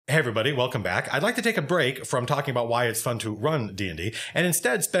Hey everybody, welcome back. I'd like to take a break from talking about why it's fun to run D&D and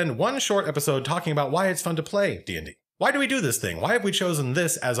instead spend one short episode talking about why it's fun to play D&D. Why do we do this thing? Why have we chosen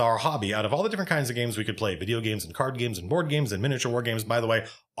this as our hobby out of all the different kinds of games we could play? Video games and card games and board games and miniature war games, by the way,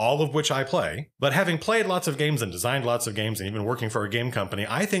 all of which I play. But having played lots of games and designed lots of games and even working for a game company,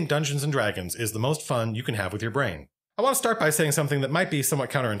 I think Dungeons & Dragons is the most fun you can have with your brain. I want to start by saying something that might be somewhat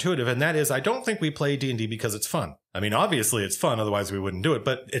counterintuitive, and that is I don't think we play D&D because it's fun. I mean, obviously it's fun, otherwise we wouldn't do it,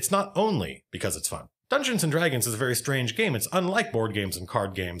 but it's not only because it's fun. Dungeons & Dragons is a very strange game. It's unlike board games and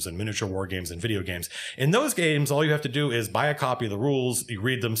card games and miniature war games and video games. In those games, all you have to do is buy a copy of the rules, you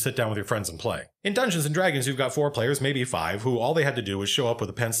read them, sit down with your friends and play. In Dungeons & Dragons, you've got 4 players, maybe 5, who all they had to do was show up with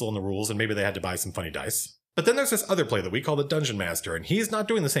a pencil and the rules, and maybe they had to buy some funny dice. But then there's this other player that we call the Dungeon Master, and he's not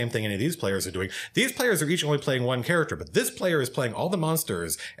doing the same thing any of these players are doing. These players are each only playing one character, but this player is playing all the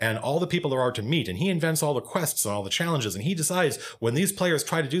monsters and all the people there are to meet, and he invents all the quests and all the challenges, and he decides when these players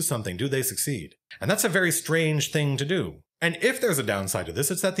try to do something, do they succeed? And that's a very strange thing to do. And if there's a downside to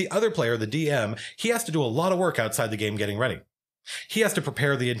this, it's that the other player, the DM, he has to do a lot of work outside the game getting ready. He has to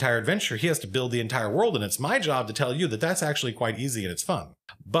prepare the entire adventure, he has to build the entire world, and it's my job to tell you that that's actually quite easy and it's fun.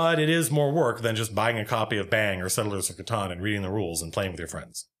 But it is more work than just buying a copy of Bang or Settlers of Catan and reading the rules and playing with your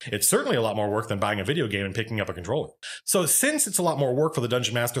friends. It's certainly a lot more work than buying a video game and picking up a controller. So since it's a lot more work for the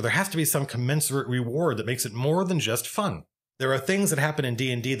Dungeon Master, there has to be some commensurate reward that makes it more than just fun. There are things that happen in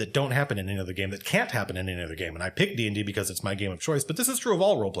D&D that don't happen in any other game, that can't happen in any other game, and I pick D&D because it's my game of choice, but this is true of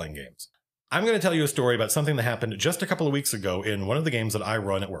all role-playing games. I'm going to tell you a story about something that happened just a couple of weeks ago in one of the games that I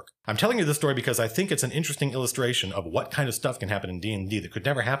run at work. I'm telling you this story because I think it's an interesting illustration of what kind of stuff can happen in D&D that could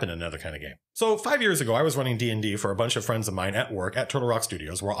never happen in another kind of game. So 5 years ago, I was running D&D for a bunch of friends of mine at work at Turtle Rock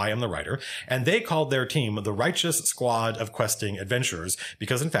Studios, where I am the writer, and they called their team the Righteous Squad of Questing Adventurers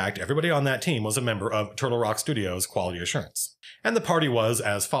because, in fact, everybody on that team was a member of Turtle Rock Studios Quality Assurance. And the party was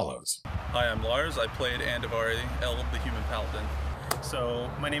as follows. Hi, I'm Lars. I played Andavari, Eld, the Human Paladin. So,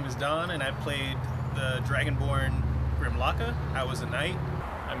 my name is Don, and I played the Dragonborn Grimlocka. I was a knight.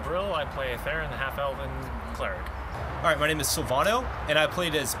 I'm Brill. I play Theron, the half-elven cleric. All right, my name is Silvano, and I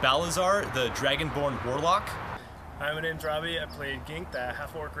played as Balazar, the Dragonborn Warlock. Hi, my name's Robbie. I played Gink, the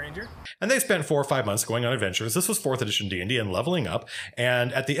half-orc ranger. And they spent 4 or 5 months going on adventures. This was 4th edition D&D and leveling up.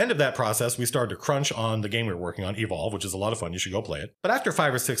 And at the end of that process, we started to crunch on the game we were working on, Evolve, which is a lot of fun. You should go play it. But after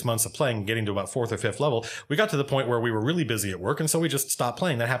 5 or 6 months of playing, getting to about 4th or 5th level, we got to the point where we were really busy at work, and so we just stopped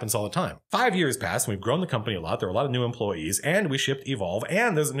playing. That happens all the time. 5 years passed, and we've grown the company a lot. There are a lot of new employees, and we shipped Evolve,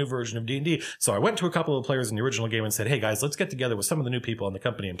 and there's a new version of D&D. So I went to a couple of players in the original game and said, hey guys, let's get together with some of the new people in the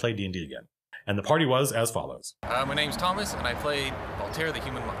company and play D&D again. And the party was as follows. My name's Thomas, and I played Voltaire, the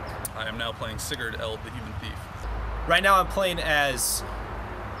Human Monk. I am now playing Sigurd, Eld, the Human Thief. Right now I'm playing as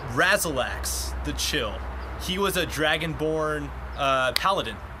Razalax, the Chill. He was a Dragonborn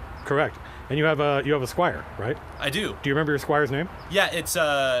Paladin. Correct. And you have a squire, right? I do. Do you remember your squire's name? Yeah, it's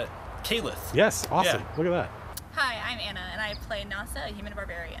Calith. Yes, awesome. Yeah. Look at that. Hi, I'm Anna, and I play Nasa, a human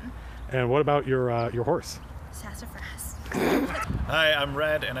barbarian. And what about your horse? Sassafras. Hi, I'm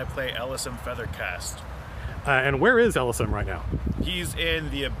Red, and I play Ellison Feathercast. And where is Ellison right now? He's in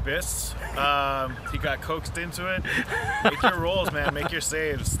the Abyss. He got coaxed into it. Make your rolls, man. Make your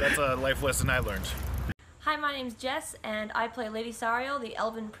saves. That's a life lesson I learned. Hi, my name's Jess, and I play Lady Sariel, the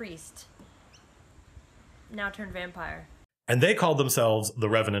Elven Priest. Now turned vampire. And they called themselves the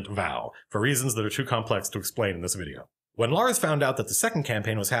Revenant Vow, for reasons that are too complex to explain in this video. When Lars found out that the second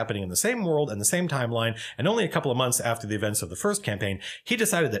campaign was happening in the same world and the same timeline, and only a couple of months after the events of the first campaign, he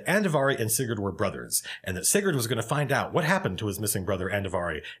decided that Andavari and Sigurd were brothers, and that Sigurd was going to find out what happened to his missing brother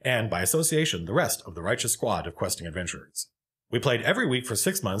Andavari, and by association, the rest of the Righteous Squad of Questing Adventurers. We played every week for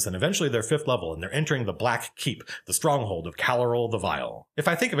 6 months, and eventually they're 5th level, and they're entering the Black Keep, the stronghold of Caloril the Vile. If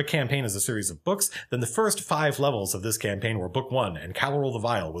I think of a campaign as a series of books, then the first 5 levels of this campaign were Book 1, and Caloril the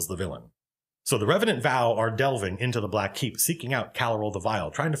Vile was the villain. So the Revenant Vow are delving into the Black Keep, seeking out Caloril the Vile,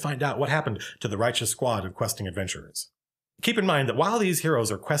 trying to find out what happened to the Righteous Squad of Questing Adventurers. Keep in mind that while these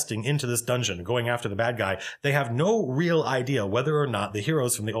heroes are questing into this dungeon, going after the bad guy, they have no real idea whether or not the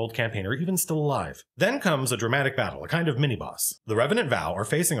heroes from the old campaign are even still alive. Then comes a dramatic battle, a kind of mini-boss. The Revenant Vow are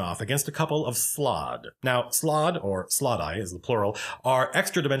facing off against a couple of Slod. Now, Slod, or Slodai is the plural, are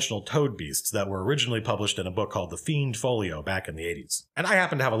extra-dimensional toad beasts that were originally published in a book called The Fiend Folio back in the 80s. And I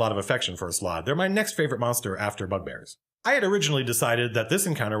happen to have a lot of affection for a Slod. They're my next favorite monster after bugbears. I had originally decided that this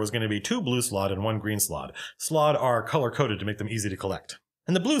encounter was going to be 2 blue Slod and 1 green Slod. Slod are color-coded to make them easy to collect.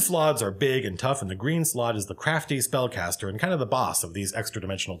 And the blue Slods are big and tough, and the green Slod is the crafty spellcaster and kind of the boss of these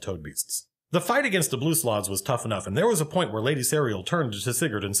extra-dimensional toad beasts. The fight against the blue sloths was tough enough, and there was a point where Lady Serial turned to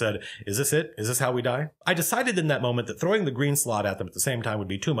Sigurd and said, "Is this it? Is this how we die?" I decided in that moment that throwing the green sloth at them at the same time would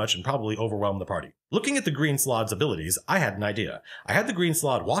be too much and probably overwhelm the party. Looking at the green sloth's abilities, I had an idea. I had the green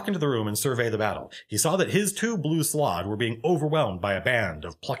sloth walk into the room and survey the battle. He saw that his 2 blue sloth were being overwhelmed by a band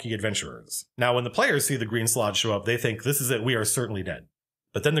of plucky adventurers. Now, when the players see the green sloth show up, they think, "This is it, we are certainly dead."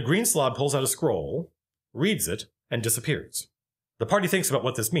 But then the green sloth pulls out a scroll, reads it, and disappears. The party thinks about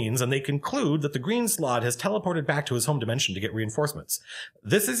what this means, and they conclude that the green sloth has teleported back to his home dimension to get reinforcements.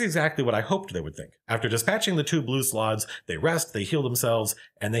 This is exactly what I hoped they would think. After dispatching the 2 blue sloths, they rest, they heal themselves,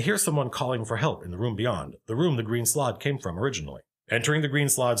 and they hear someone calling for help in the room beyond, the room the green sloth came from originally. Entering the green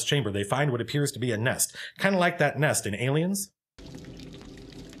sloth's chamber, they find what appears to be a nest, kind of like that nest in Aliens.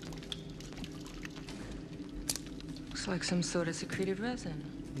 Looks like some sort of secreted resin.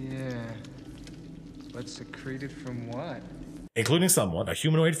 Yeah. But secreted from what? Including someone, a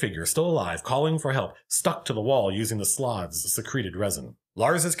humanoid figure still alive, calling for help, stuck to the wall using the sloth's secreted resin.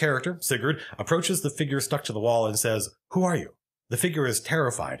 Lars's character, Sigurd, approaches the figure stuck to the wall and says, "Who are you?" The figure is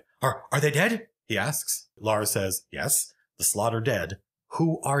terrified. Are they dead?" he asks. Lars says, "Yes, the sloth are dead.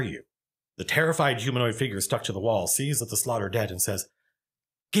 Who are you?" The terrified humanoid figure stuck to the wall sees that the sloth are dead and says,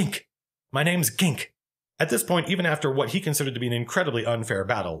 "Gink. My name's Gink." At this point, even after what he considered to be an incredibly unfair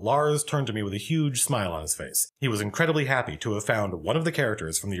battle, Lars turned to me with a huge smile on his face. He was incredibly happy to have found one of the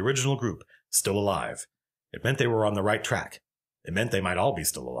characters from the original group still alive. It meant they were on the right track. It meant they might all be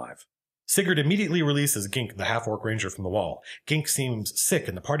still alive. Sigurd immediately releases Gink, the half-orc ranger, from the wall. Gink seems sick,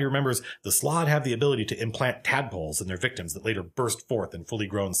 and the party remembers the sloth have the ability to implant tadpoles in their victims that later burst forth in fully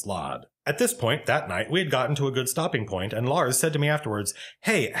grown sloth. At this point, that night, we had gotten to a good stopping point, and Lars said to me afterwards,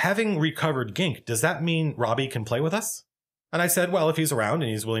 "Hey, having recovered Gink, does that mean Robbie can play with us?" And I said, well, if he's around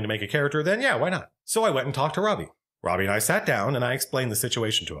and he's willing to make a character, then yeah, why not? So I went and talked to Robbie. Robbie and I sat down, and I explained the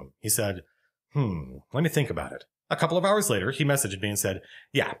situation to him. He said, let me think about it. A couple of hours later, he messaged me and said,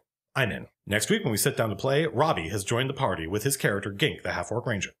 "Yeah, I'm in. Next week when we sit down to play, Robbie has joined the party with his character Gink, the half-orc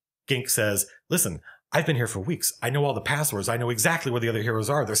ranger." Gink says, "Listen, I've been here for weeks. I know all the passwords. I know exactly where the other heroes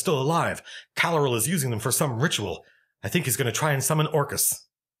are. They're still alive. Caloril is using them for some ritual. I think he's going to try and summon Orcus."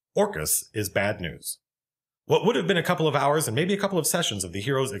 Orcus is bad news. What would have been a couple of hours and maybe a couple of sessions of the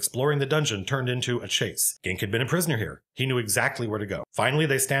heroes exploring the dungeon turned into a chase. Gink had been a prisoner here. He knew exactly where to go. Finally,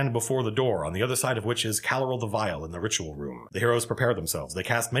 they stand before the door, on the other side of which is Caloril the Vile in the ritual room. The heroes prepare themselves. They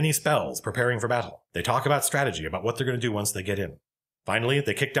cast many spells, preparing for battle. They talk about strategy, about what they're going to do once they get in. Finally,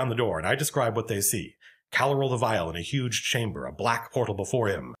 they kick down the door, and I describe what they see. Caloril the Vile in a huge chamber, a black portal before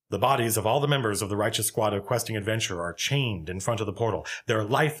him. The bodies of all the members of the righteous squad of questing adventure are chained in front of the portal. Their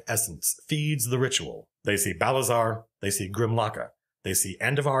life essence feeds the ritual. They see Balazar, they see Grimlaka, they see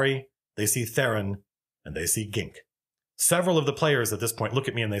Andavari, they see Theron, and they see Gink. Several of the players at this point look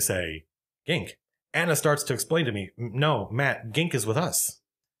at me and they say, "Gink." Anna starts to explain to me, "No, Matt, Gink is with us."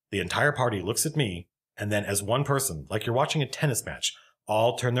 The entire party looks at me, and then as one person, like you're watching a tennis match,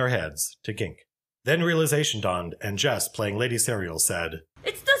 all turn their heads to Gink. Then realization dawned, and Jess, playing Lady Serial, said,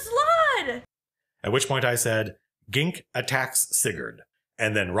 "It's the sloth!" At which point I said, "Gink attacks Sigurd."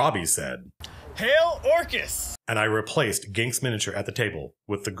 And then Robbie said, "Hail Orcus!" And I replaced Gink's miniature at the table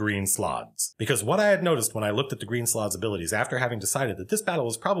with the green sloths. Because what I had noticed when I looked at the green sloth's abilities after having decided that this battle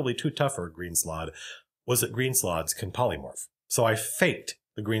was probably too tough for a green sloth was that green sloths can polymorph. So I faked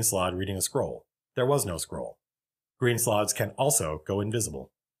the green sloth reading a scroll. There was no scroll. Green sloths can also go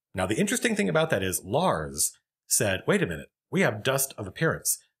invisible. Now the interesting thing about that is Lars said, "Wait a minute, we have dust of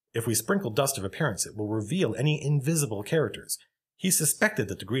appearance. If we sprinkle dust of appearance, it will reveal any invisible characters." He suspected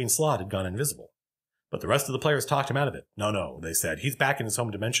that the green sloth had gone invisible. But the rest of the players talked him out of it. No, they said, he's back in his home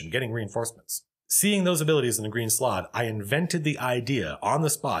dimension getting reinforcements. Seeing those abilities in the green sloth, I invented the idea on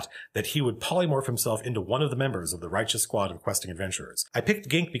the spot that he would polymorph himself into one of the members of the righteous squad of questing adventurers. I picked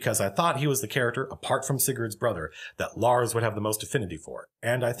Gink because I thought he was the character, apart from Sigurd's brother, that Lars would have the most affinity for.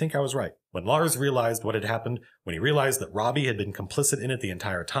 And I think I was right. When Lars realized what had happened, when he realized that Robbie had been complicit in it the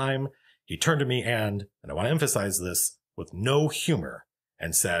entire time, he turned to me and I want to emphasize this, with no humor,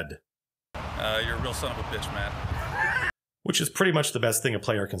 and said, You're a real son of a bitch, Matt. Which is pretty much the best thing a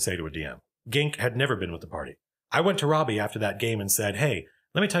player can say to a DM. Gink had never been with the party. I went to Robbie after that game and said, "Hey,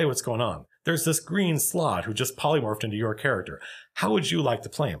 let me tell you what's going on. There's this green sloth who just polymorphed into your character. How would you like to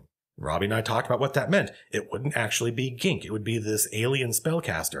play him?" Robbie and I talked about what that meant. It wouldn't actually be Gink. It would be this alien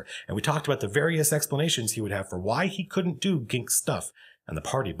spellcaster. And we talked about the various explanations he would have for why he couldn't do Gink's stuff. And the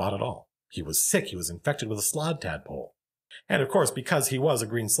party bought it all. He was sick. He was infected with a sloth tadpole. And of course, because he was a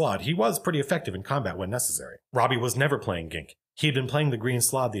green sloth, he was pretty effective in combat when necessary. Robbie was never playing Gink. He had been playing the green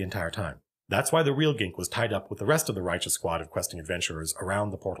sloth the entire time. That's why the real Gink was tied up with the rest of the righteous squad of questing adventurers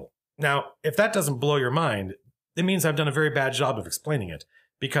around the portal. Now, if that doesn't blow your mind, it means I've done a very bad job of explaining it,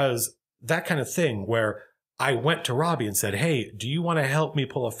 because that kind of thing where I went to Robbie and said, hey, do you want to help me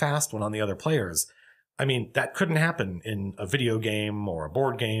pull a fast one on the other players? I mean, that couldn't happen in a video game or a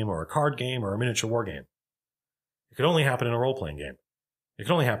board game or a card game or a miniature war game. It could only happen in a role-playing game. It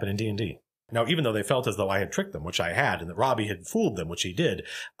could only happen in D&D. Now, even though they felt as though I had tricked them, which I had, and that Robbie had fooled them, which he did,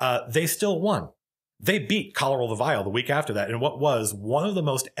 they still won. They beat Colville the Vile the week after that in what was one of the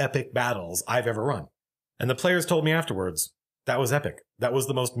most epic battles I've ever run. And the players told me afterwards, that was epic. That was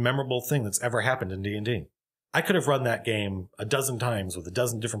the most memorable thing that's ever happened in D&D. I could have run that game a dozen times with a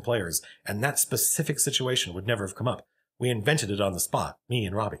dozen different players, and that specific situation would never have come up. We invented it on the spot, me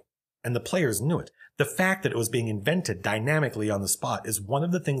and Robbie. And the players knew it. The fact that it was being invented dynamically on the spot is one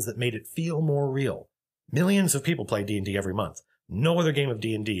of the things that made it feel more real. Millions of people play D&D every month. No other game of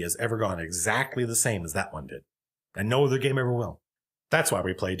D&D has ever gone exactly the same as that one did. And no other game ever will. That's why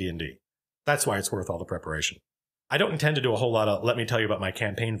we play D&D. That's why it's worth all the preparation. I don't intend to do a whole lot of let me tell you about my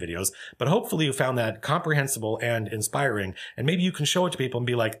campaign videos, but hopefully you found that comprehensible and inspiring, and maybe you can show it to people and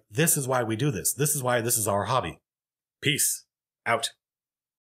be like, this is why we do this. This is why this is our hobby. Peace. Out.